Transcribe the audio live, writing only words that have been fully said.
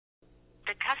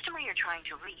The customer you're trying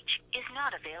to reach is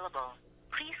not available.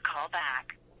 Please call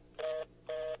back.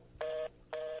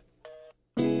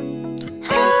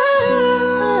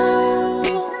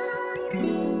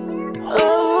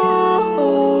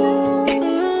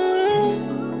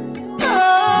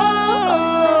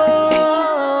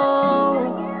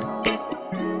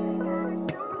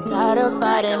 Tired of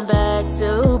fighting back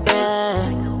to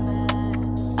back.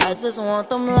 I just want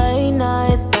them late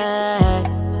nights back.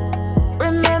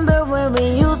 Remember when we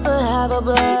used to have a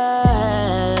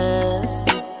blast,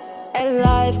 and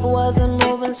life wasn't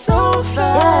moving so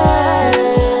fast.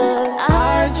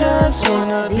 I just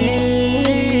wanna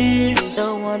be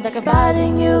the one that confides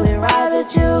in you and rides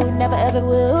with you. Never ever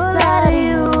will lie to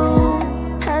you.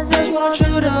 I just want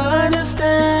you to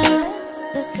understand.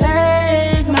 Just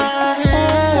take my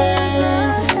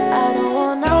hand. I don't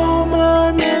want no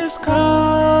more missed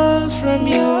calls from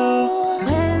you.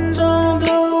 Hands on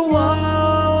the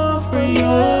wall for you.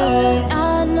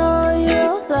 I know you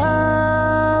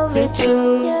love it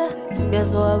too.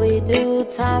 Guess what we do?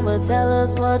 Time will tell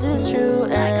us what is true.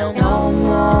 And no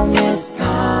more missed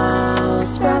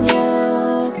calls from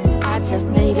you. I just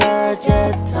need her,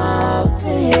 just talk to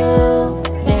you.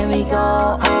 Then we go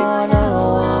on a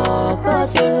walk or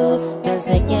two. Cause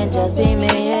it can't just be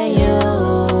me and you.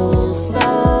 So,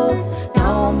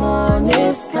 no more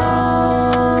missed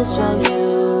calls from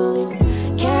you.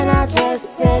 Can I just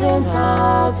sit and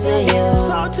talk to you?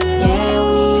 Can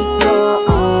we go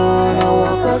on a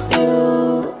walk or two?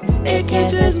 It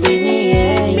can't just be me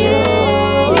and you.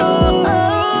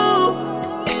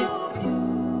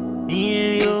 Me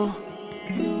and you.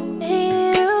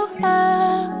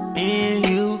 Me and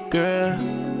you, Girl,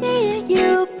 me and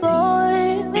you,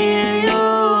 boy. me and you.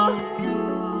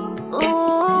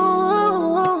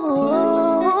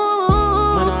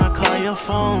 When I call your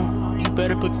phone, you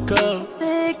better pick up.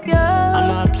 Big girl, I'm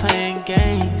not playing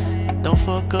games, don't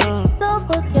fuck up. don't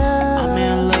forget. I'm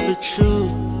in love with you,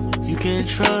 you can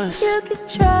trust. You can I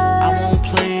trust.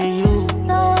 won't play you,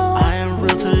 No, I am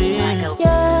real to the end.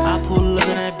 yeah. I pull up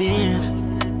in that Benz,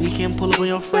 we can pull up with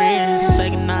your friends.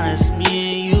 Second night, it's me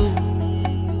and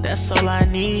you, that's all I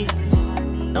need.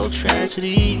 No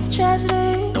tragedy,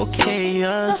 Tragedy, no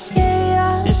chaos.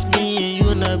 chaos. It's me and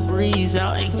you in the breeze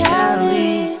out in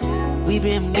Cali. We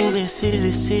been moving city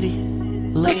to city,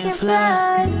 looking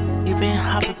fly. We been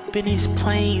hopping up in these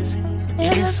planes in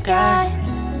the sky.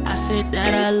 I said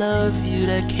that I love you,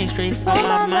 that came straight from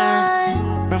my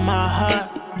mind, from my heart.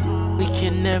 We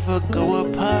can never go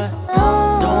apart.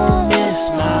 Don't miss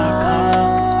my call.